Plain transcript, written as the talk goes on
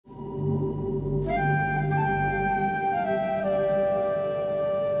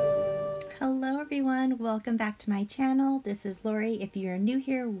everyone, welcome back to my channel. This is Lori. If you're new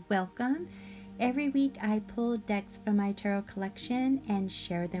here, welcome. Every week I pull decks from my tarot collection and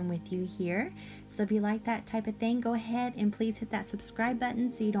share them with you here. So if you like that type of thing, go ahead and please hit that subscribe button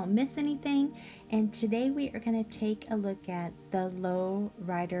so you don't miss anything. And today we are going to take a look at the Low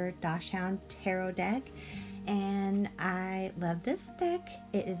Rider Dachshund tarot deck. And I love this deck.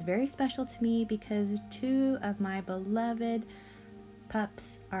 It is very special to me because two of my beloved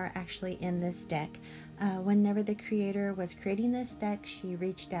pups are actually in this deck. Whenever the creator was creating this deck, she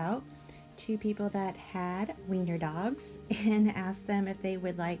reached out to people that had wiener dogs and asked them if they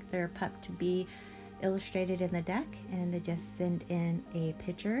would like their pup to be illustrated in the deck, and to just send in a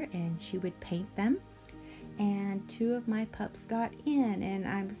picture and she would paint them. And two of my pups got in, and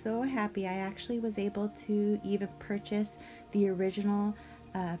I'm so happy. I actually was able to even purchase the original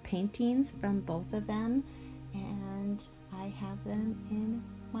paintings from both of them, and I have them in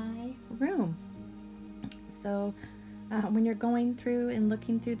my room. So when you're going through and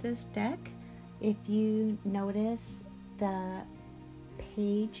looking through this deck, if you notice the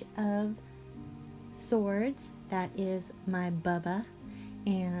Page of Swords, that is my Bubba,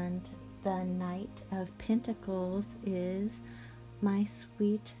 and the Knight of Pentacles is my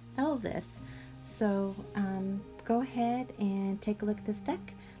sweet Elvis. So go ahead and take a look at this deck.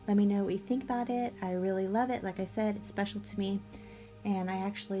 Let me know what you think about it. I really love it. Like I said, it's special to me. And I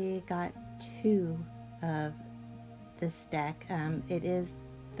actually got two of this deck. It is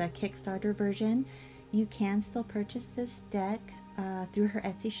the Kickstarter version. You can still purchase this deck through her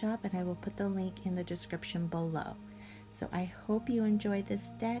Etsy shop, and I will put the link in the description below. So I hope you enjoy this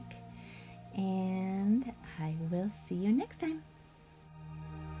deck, and I will see you next time.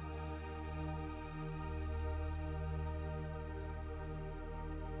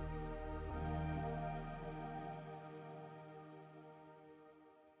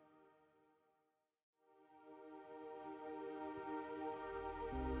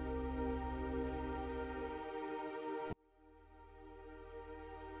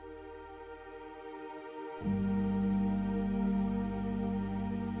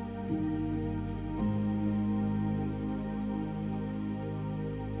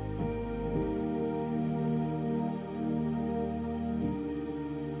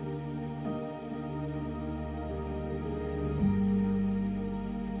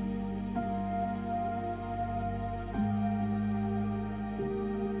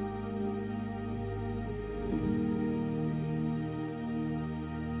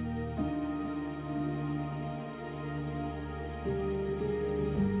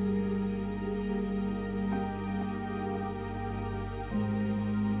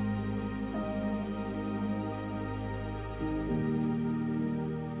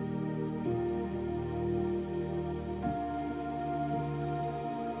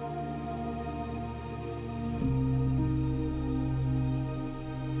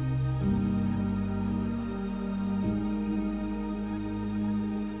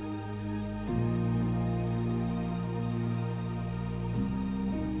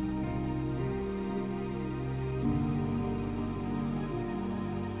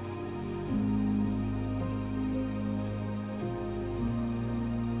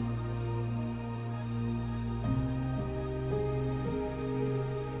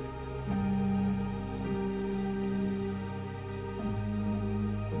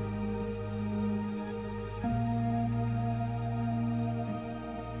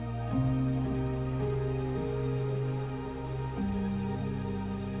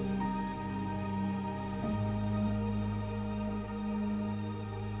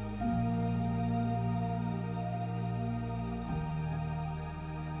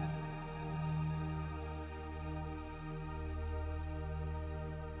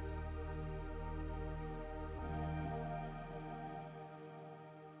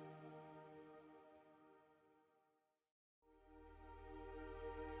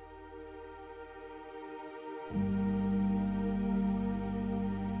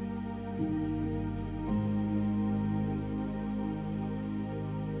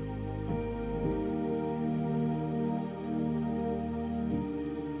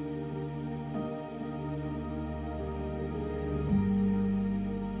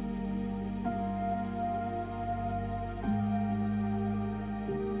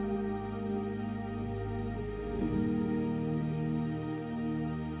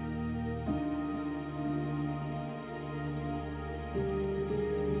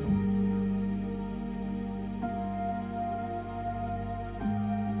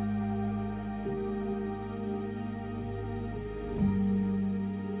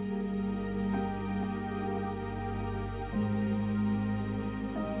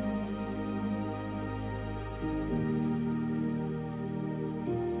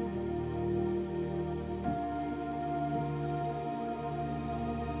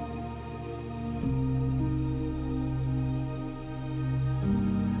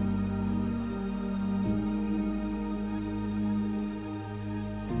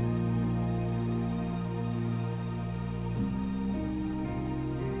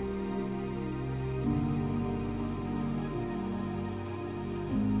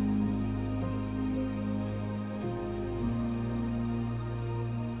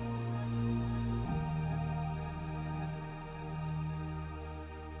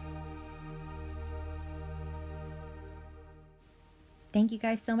 Thank you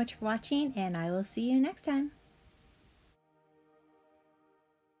guys so much for watching, and I will see you next time.